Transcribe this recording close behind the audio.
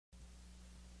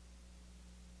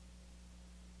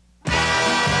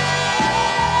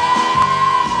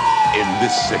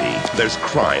this city, there's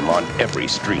crime on every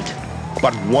street.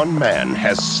 But one man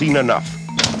has seen enough.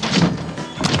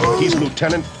 He's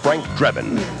Lieutenant Frank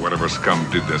Drebin. Whatever scum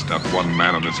did this, not one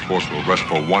man on this force will rest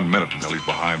for 1 minute until he's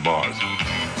behind bars.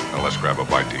 Now let's grab a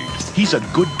bite to eat. He's a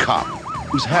good cop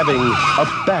who's having a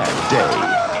bad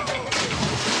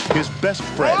day. His best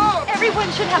friend... Oh, everyone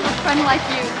should have a friend like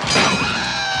you.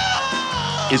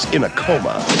 ...is in a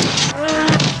coma.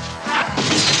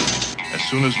 As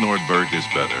soon as Nordberg is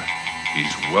better,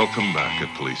 he's welcome back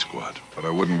at Police Squad. But I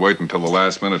wouldn't wait until the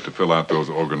last minute to fill out those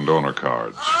organ donor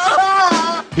cards.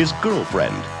 His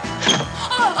girlfriend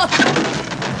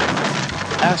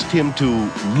asked him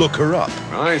to look her up.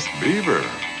 Nice beaver.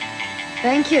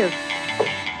 Thank you.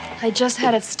 I just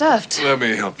had it stuffed. Let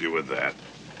me help you with that.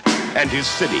 And his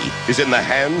city is in the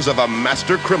hands of a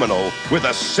master criminal with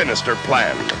a sinister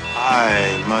plan.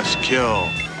 I must kill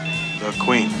the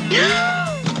Queen.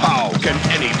 How can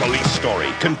any police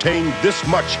story contain this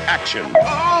much action?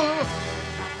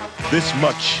 This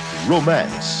much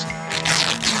romance?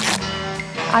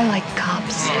 I like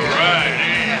cops. All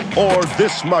right. Or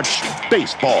this much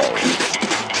baseball?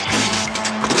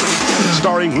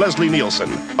 Starring Leslie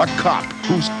Nielsen, a cop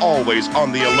who's always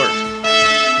on the alert.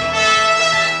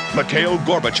 Mikhail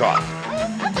Gorbachev.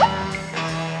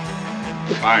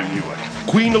 I knew it.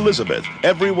 Queen Elizabeth,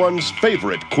 everyone's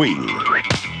favorite queen.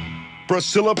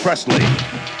 Priscilla Presley,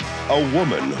 a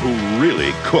woman who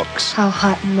really cooks. How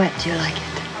hot and wet do you like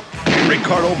it?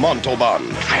 Ricardo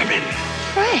Montalbán.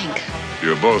 Frank.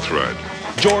 You're both right.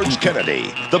 George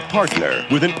Kennedy, the partner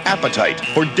with an appetite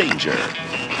for danger.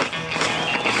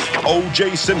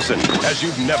 O.J.Simpson, as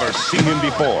you've never seen him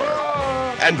before.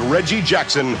 And Reggie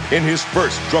Jackson in his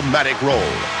first dramatic role.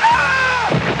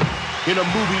 In a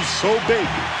movie so big,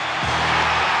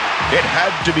 it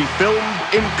had to be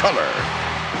filmed in color.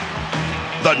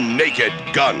 The Naked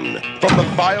Gun, from the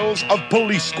files of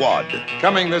Police Squad.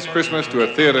 Coming this Christmas to a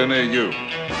theater near you.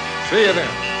 See you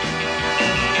then.